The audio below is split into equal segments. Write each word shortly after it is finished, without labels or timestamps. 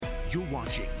You're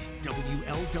watching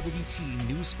WLWT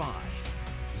News 5,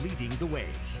 leading the way.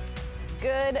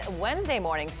 Good Wednesday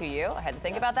morning to you. I had to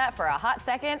think about that for a hot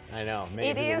second. I know.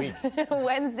 It is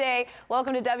Wednesday.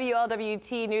 Welcome to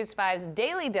WLWT News 5's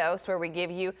Daily Dose, where we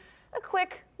give you a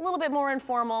quick, little bit more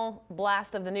informal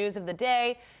blast of the news of the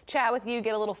day, chat with you,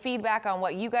 get a little feedback on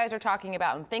what you guys are talking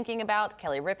about and thinking about.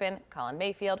 Kelly Rippin, Colin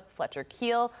Mayfield, Fletcher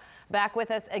Keel back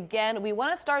with us again. We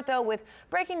want to start, though, with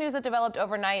breaking news that developed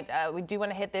overnight. We do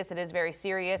want to hit this. It is very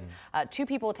serious. 2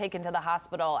 people taken to the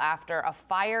hospital after a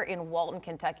fire in Walton,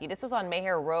 Kentucky. This was on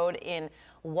Mayher Road in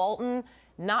Walton,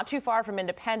 not too far from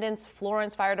Independence.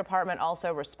 Florence Fire Department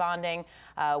also responding.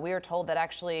 We are told that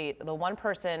actually the one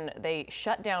person, they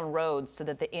shut down roads so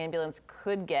that the ambulance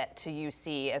could get to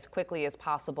UC as quickly as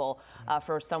possible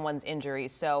for someone's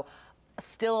injuries. So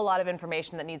still a lot of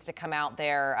information that needs to come out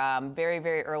there very,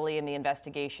 very early in the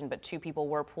investigation, but 2 people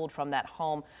were pulled from that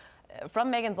home.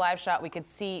 From Megan's live shot, we could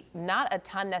see not a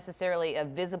ton necessarily of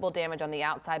visible damage on the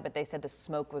outside, but they said the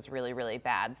smoke was really, really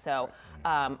bad. So,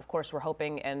 of course, we're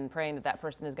hoping and praying that that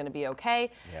person is going to be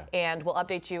okay, and we'll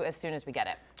update you as soon as we get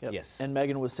it. Yep. Yes. And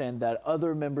Megan was saying that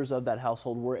other members of that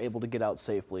household were able to get out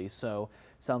safely. So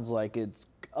sounds like it's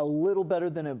a little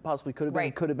better than it possibly could have been. Right.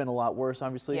 It could have been a lot worse,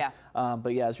 obviously. Yeah.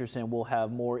 But yeah, as you're saying, we'll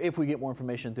have more. If we get more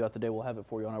information throughout the day, we'll have it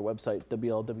for you on our website,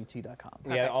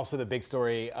 WLWT.com. Yeah, also the big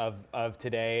story of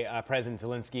today, President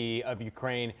Zelensky of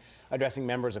Ukraine addressing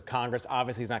members of Congress.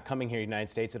 Obviously, he's not coming here to the United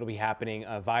States. It'll be happening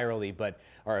virally,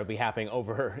 or it'll be happening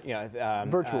over,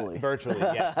 virtually. Virtually,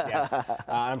 yes.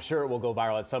 I'm sure it will go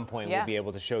viral at some point. Yeah. We'll be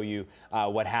able to show you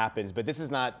what happens. But this is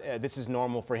not. This is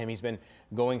normal for him. He's been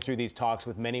going through these talks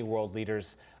with many world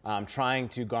leaders, trying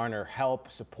to garner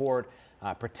help, support,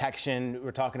 protection.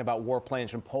 We're talking about warplanes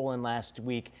from Poland last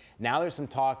week. Now there's some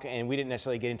talk, and we didn't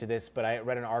necessarily get into this, but I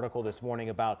read an article this morning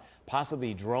about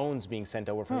possibly drones being sent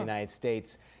over from the United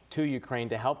States to Ukraine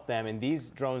to help them. And these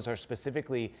drones are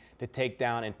specifically to take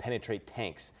down and penetrate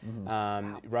tanks.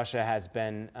 Russia has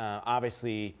been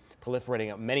obviously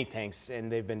proliferating many tanks,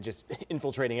 and they've been just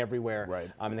infiltrating everywhere.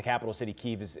 Right. And the capital city,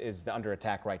 Kyiv, is under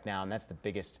attack right now, and that's the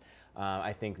biggest,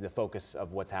 I think, the focus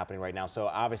of what's happening right now. So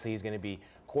obviously he's going to be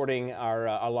courting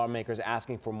our lawmakers,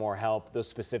 asking for more help. Those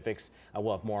specifics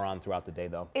we'll have more on throughout the day,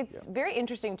 though. It's very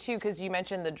interesting, too, because you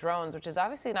mentioned the drones, which is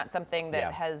obviously not something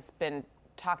that has been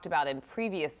talked about in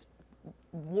previous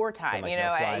wartime. Like,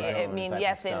 I mean,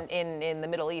 yes, in the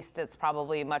Middle East, it's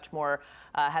probably much more,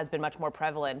 has been much more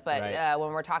prevalent. But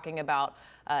when we're talking about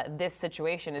this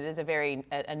situation, it is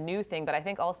a new thing. But I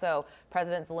think also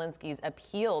President Zelensky's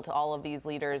appeal to all of these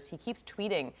leaders, he keeps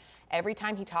tweeting every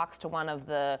time he talks to one of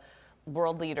the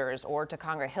world leaders or to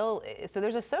Congress. So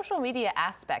there's a social media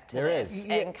aspect to this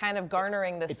and kind of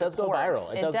garnering the support. It does go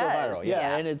viral. It does go viral.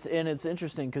 Yeah, and it's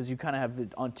interesting because you kind of have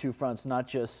it on 2 fronts, not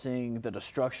just seeing the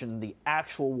destruction, the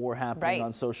actual war happening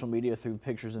on social media through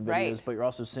pictures and videos, but you're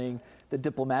also seeing the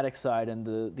diplomatic side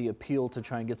and the appeal to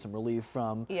try and get some relief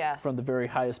from the very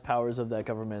highest powers of that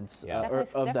government's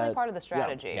definitely part of the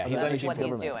strategy. Yeah, he's what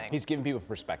he's doing. He's giving people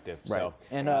perspective. Right. So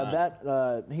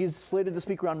and he's slated to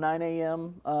speak around 9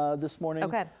 a.m. This morning.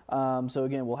 Okay. So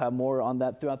again, we'll have more on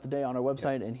that throughout the day on our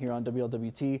website and here on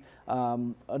WLWT.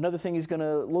 Another thing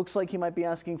looks like he might be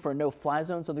asking for a no-fly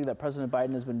zone, something that President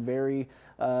Biden has been very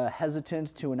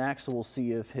hesitant to enact. So we'll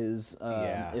see if his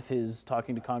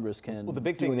talking to Congress can. Well, the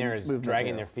big thing there is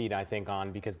dragging their feet, I think,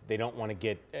 on because they don't want to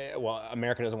get.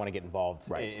 America doesn't want to get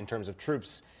involved in terms of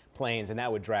troops, planes, and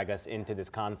that would drag us into this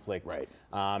conflict. Right.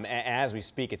 As we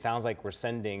speak, it sounds like we're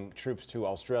sending troops to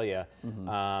Australia,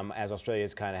 as Australia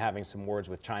is kind of having some words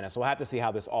with China. So we'll have to see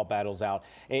how this all battles out.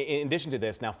 In addition to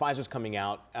this, now Pfizer's coming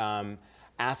out.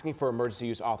 Asking for emergency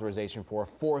use authorization for a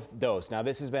 4th dose. Now,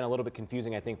 this has been a little bit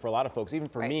confusing, I think, for a lot of folks. Even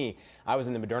for me, I was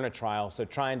in the Moderna trial, so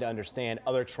trying to understand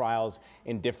other trials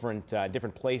in different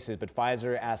places. But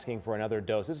Pfizer asking for another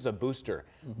dose. This is a booster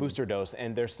dose,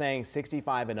 and they're saying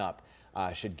 65 and up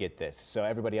should get this. So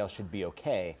everybody else should be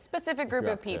okay. Specific group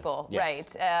of people,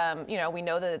 right? We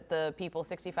know that the people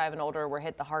 65 and older were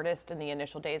hit the hardest in the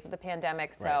initial days of the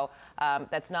pandemic. So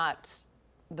that's not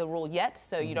the rule yet,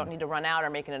 so you don't need to run out or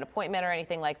make an appointment or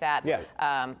anything like that.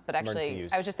 But actually,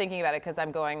 I was just thinking about it because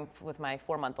I'm going with my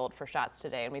 4-month-old for shots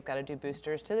today, and we've got to do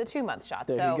boosters to the 2-month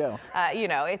shots. There you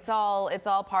go. It's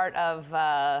all part of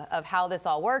how this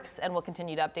all works, and we'll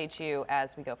continue to update you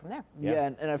as we go from there. Yeah,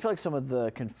 and I feel like some of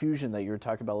the confusion that you were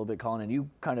talking about a little bit, Colin, and you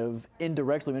kind of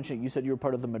indirectly mentioned it. You said you were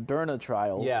part of the Moderna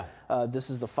trials. Yeah. This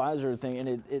is the Pfizer thing,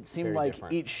 and it seemed Very like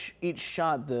different. each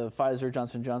shot, the Pfizer,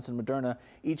 Johnson & Johnson, Moderna,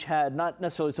 each had not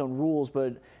necessarily its own rules,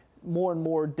 but more and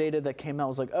more data that came out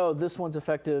was like, oh, this one's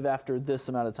effective after this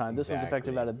amount of time. This one's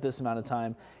effective after this amount of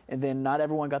time. And then not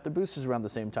everyone got their boosters around the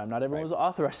same time. Not everyone was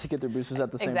authorized to get their boosters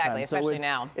at the same time. Especially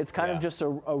now. It's kind of just a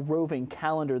roving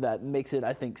calendar that makes it,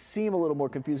 I think, seem a little more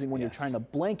confusing when you're trying to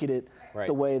blanket it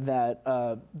the way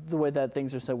that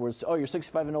things are said, where it's, oh, you're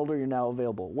 65 and older, you're now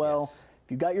available. Well,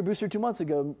 if you got your booster 2 months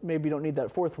ago, maybe you don't need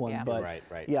that fourth one. But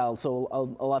yeah, so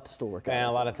a lot to still work out. And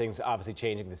a lot of things obviously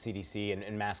changing, the CDC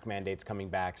and mask mandates coming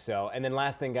back. So, and then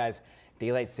last thing, guys,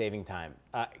 daylight saving time.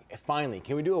 Finally,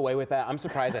 can we do away with that? I'm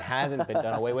surprised it hasn't been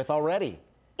done away with already.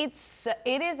 It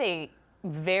is a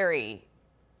very,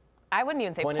 I wouldn't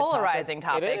even say polarizing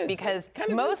topic because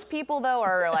most people, though,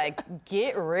 are like,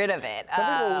 get rid of it.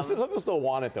 Some people still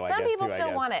want it, though, Some people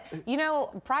still want it. You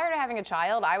know, prior to having a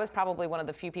child, I was probably one of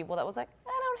the few people that was like, I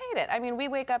don't hate it. I mean, we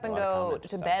wake up and go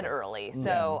to bed early.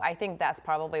 So I think that's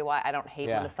probably why I don't hate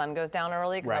when the sun goes down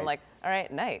early, because I'm like, all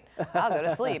right, night, I'll go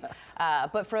to sleep.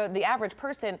 But for the average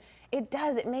person,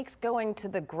 it makes going to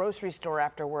the grocery store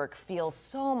after work feel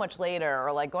so much later,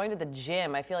 or like going to the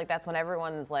gym. I feel like that's when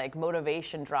everyone's like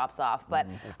motivation drops off. But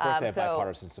of course, they have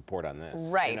bipartisan support on this.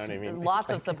 Right, you know what I mean? Lots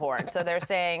of support. So they're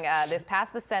saying this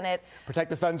passed the Senate. Protect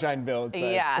the sunshine bill. It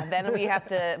says. Yeah, then we have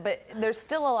to, but there's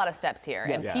still a lot of steps here,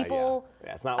 and people,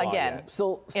 it's not long again, yet.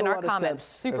 Still in our comments,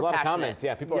 steps. super There's a lot passionate. of comments.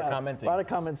 Yeah, people are commenting. A lot of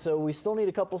comments. So we still need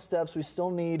a couple steps. We still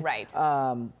need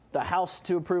the House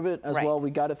to approve it as well.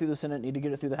 We got it through the Senate, need to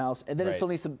get it through the House. And then it still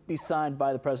needs to be signed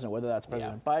by the president, whether that's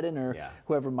President Biden or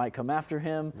whoever might come after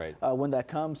him when that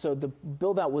comes. So the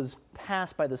bill that was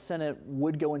passed by the Senate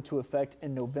would go into effect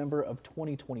in November of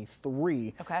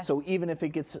 2023. Okay. So even if it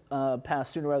gets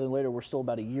passed sooner rather than later, we're still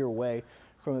about a year away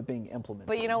from it being implemented.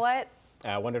 But you know what?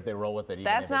 I wonder if they roll with it.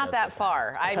 That's not that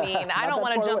far. I mean, I don't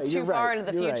want to jump too far into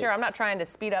the future. Right. I'm not trying to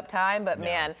speed up time, but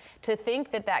man, to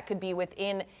think that could be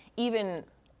within even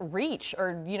reach,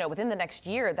 or within the next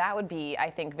year, that would be,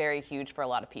 I think, very huge for a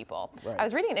lot of people. Right. I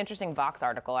was reading an interesting Vox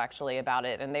article actually about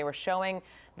it, and they were showing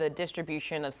the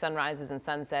distribution of sunrises and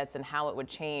sunsets and how it would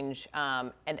change.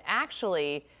 And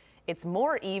actually, it's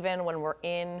more even when we're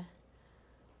in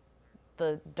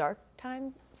the dark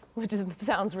times, which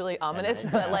sounds really ominous,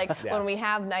 but like when we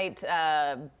have night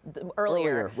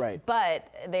earlier. Right.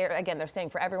 But they're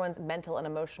saying for everyone's mental and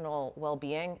emotional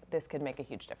well-being, this could make a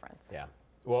huge difference. Yeah.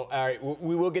 Well, all right,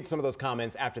 we will get some of those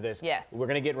comments after this. Yes. We're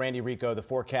going to get Randy Rico, the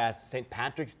forecast, St.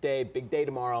 Patrick's Day, big day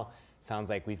tomorrow. Sounds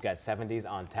like we've got 70s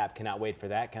on tap. Cannot wait for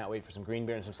that. Cannot wait for some green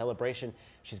beer and some celebration.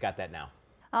 She's got that now.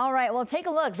 All right, well, take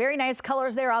a look. Very nice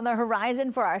colors there on the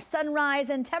horizon for our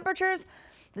sunrise, and temperatures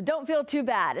that don't feel too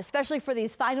bad, especially for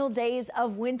these final days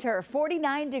of winter.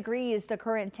 49 degrees, the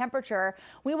current temperature.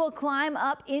 We will climb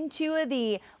up into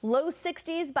the low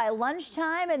 60s by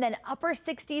lunchtime and then upper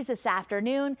 60s this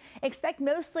afternoon. Expect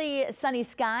mostly sunny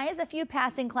skies, a few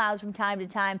passing clouds from time to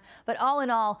time, but all in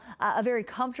all, a very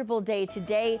comfortable day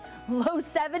today. Low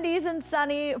 70s and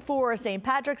sunny for St.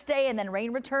 Patrick's Day, and then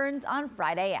rain returns on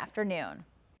Friday afternoon.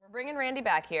 Bringing Randy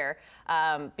back here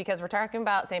because we're talking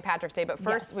about St. Patrick's Day, but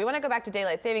first we want to go back to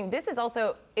daylight saving. This is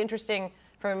also interesting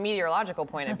from a meteorological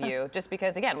point of view, just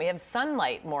because, again, we have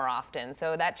sunlight more often,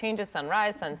 so that changes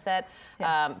sunrise, sunset.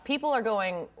 People are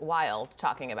going wild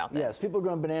talking about this. Yes, people are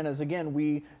going bananas. Again,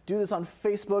 we do this on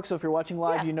Facebook, so if you're watching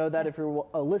live, you know that. If you're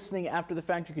listening after the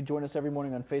fact, you can join us every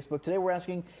morning on Facebook. Today we're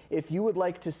asking if you would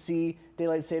like to see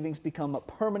daylight savings become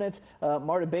permanent.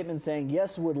 Marta Bateman saying,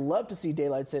 yes, would love to see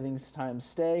daylight savings time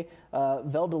stay.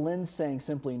 Velda Lynn saying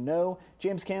simply no.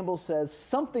 James Campbell says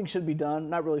something should be done.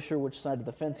 Not really sure which side of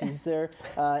the fence he's there.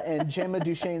 And Gemma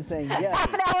Duchesne saying yes.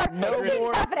 Half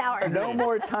an hour. No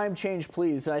more time change,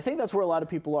 please. And I think that's where a lot of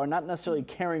people are, not necessarily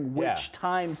caring which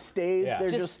time stays.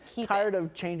 They're just tired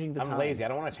of changing the time. I'm lazy. I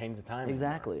don't want to change the time.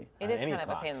 Exactly. It is kind of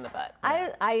a pain in the butt.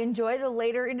 I enjoy the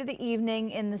later into the evening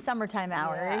in the summertime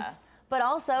hours. But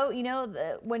also,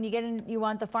 when you get in, you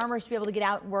want the farmers to be able to get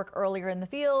out and work earlier in the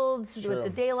fields with the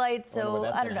daylight. So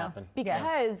I don't know. Happen.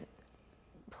 Because,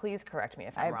 please correct me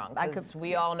if I'm wrong, because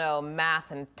we all know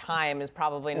math and time is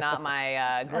probably not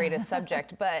my greatest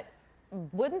subject, but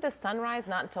wouldn't the sunrise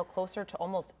not until closer to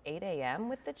almost 8 a.m.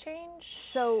 with the change?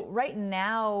 So right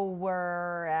now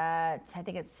we're at, I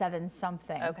think it's 7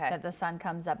 something that the sun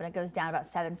comes up, and it goes down about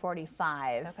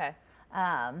 7:45. Okay.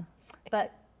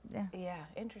 But yeah,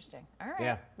 interesting. All right.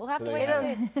 Yeah. We'll have So to there wait you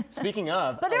and see. Speaking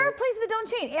of, But there are places that don't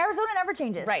change. Arizona never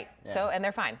changes. Right. So, and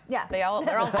they're fine. Yeah. They're all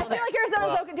still I feel there. like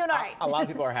Arizona's doing all right. a lot of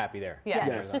people are happy there.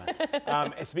 Yes.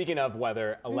 Speaking of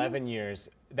weather, 11 years,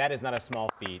 that is not a small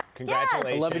feat.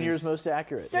 Congratulations. 11 years most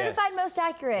accurate. Certified most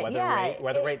accurate.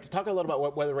 Weather rate. Talk a little about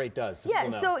what weather rate does. So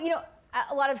people know. So,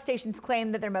 a lot of stations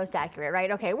claim that they're most accurate,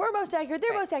 right? Okay, we're most accurate,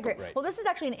 they're most accurate. Right. Well, this is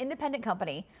actually an independent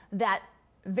company that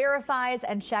verifies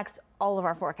and checks all of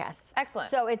our forecasts. Excellent.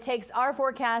 So it takes our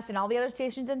forecast and all the other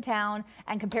stations in town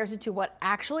and compares it to what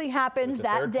actually happens So it's a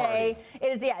that third day. party.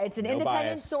 It is, yeah, it's an No independent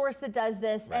bias. source that does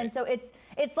this. Right. And so it's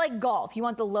like golf. You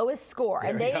want the lowest score.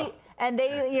 There we go. And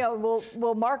they, you know,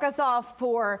 will mark us off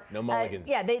for No mulligans.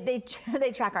 yeah,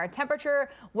 they track our temperature,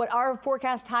 what our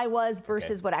forecast high was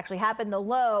versus what actually happened, the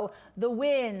low, the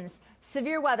winds,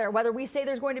 severe weather, whether we say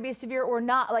there's going to be severe or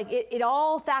not. Like it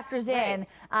all factors in.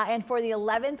 And for the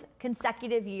 11th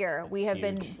consecutive year, we have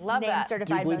been huge. Love named that. Do you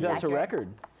certified believe most that's a accurate.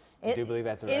 record? I do believe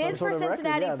that's a It record. is sort for of record,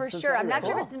 Cincinnati yeah, for Cincinnati sure. I'm not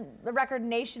record. sure if it's a record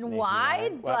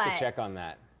nationwide, We'll have but to check on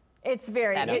that. it's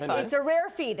very That'd be fun. it's a rare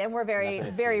feat, and we're very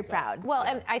Nothing very stands out. proud. Well,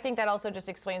 and I think that also just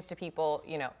explains to people,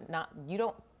 you know, you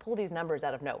don't pull these numbers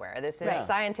out of nowhere. This is Right.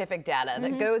 scientific data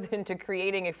that goes into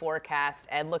creating a forecast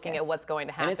and looking at what's going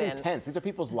to happen. And it's intense. These are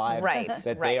people's lives Right, that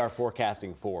they right. are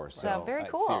forecasting for. So, very it's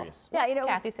cool. serious. Yeah, you know,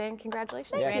 Kathy saying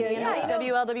congratulations, Thank Randy, you. and Yeah, the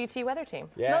you know, WLWT weather team.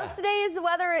 Yeah. most of the days the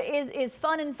weather is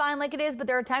fun and fine like it is, but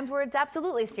there are times where it's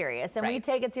absolutely serious, and we Right.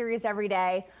 take it serious every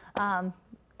day.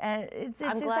 And it's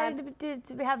I'm exciting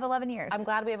to have 11 years. I'm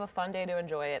glad we have a fun day to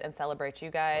enjoy it and celebrate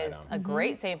you guys. Right on. A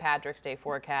great St. Patrick's Day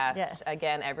forecast. Yes.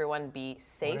 Again, everyone be What did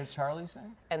safe Charlie say?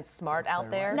 and smart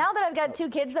out there. Now that I've got 2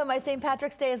 kids, though, my St.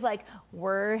 Patrick's Day is like,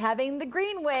 we're having the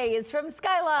Greenways from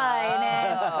Skyline,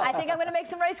 and I think I'm going to make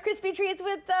some Rice Krispie treats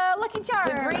with Lucky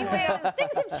Charms. The Greenways-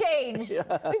 Things have changed.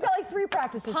 We've got like 3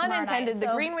 practices Pun tomorrow intended, night, the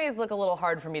so- Greenways look a little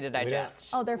hard for me to digest.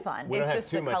 Oh, they're fun. We don't have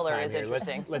just too the much color time is here.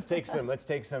 interesting. Let's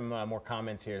take some more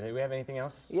comments here. Do we have anything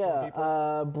else? from Yeah,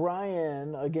 people?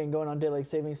 Brian, again, going on daylight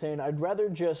savings, saying, I'd rather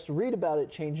just read about it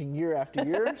changing year after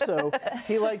year. So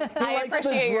he likes the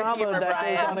appreciate your drama humor, that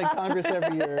Brian. goes on in Congress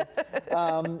every year.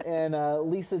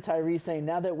 And Lisa Tyree saying,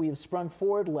 now that we have sprung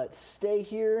forward, let's stay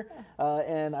here.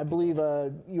 And I believe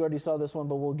you already saw this one,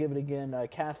 but we'll give it again.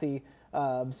 Kathy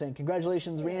saying,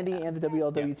 congratulations, Randy and the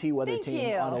WLWT weather Thank team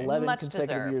you. on 11 Much consecutive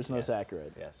deserved. years most Yes.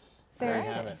 accurate. Yes. Very There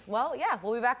you have nice. it. Well, yeah,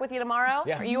 we'll be back with you tomorrow.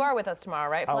 Yeah. You are with us tomorrow,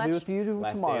 right, Fletch? I'll be with you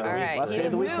Last day of tomorrow. the All week. right. Last He day was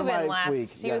of the week for moving my last. week.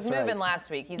 He was Yes, moving right. last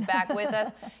week. He's back with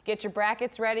us. Get your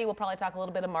brackets ready. We'll probably talk a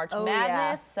little bit of March Oh,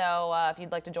 Madness. So if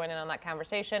you'd like to join in on that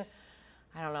conversation,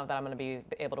 I don't know that I'm going to be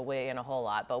able to weigh in a whole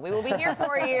lot, but we will be here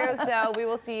for you. So we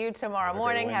will see you tomorrow Have a great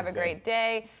morning. Have a Wednesday. great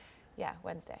day. Yeah,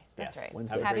 Wednesday. That's Yes. right.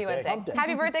 Wednesday. Have a Happy great day. Wednesday. Hump day.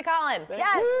 Happy birthday, Colin.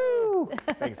 Yes.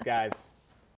 Thanks, guys.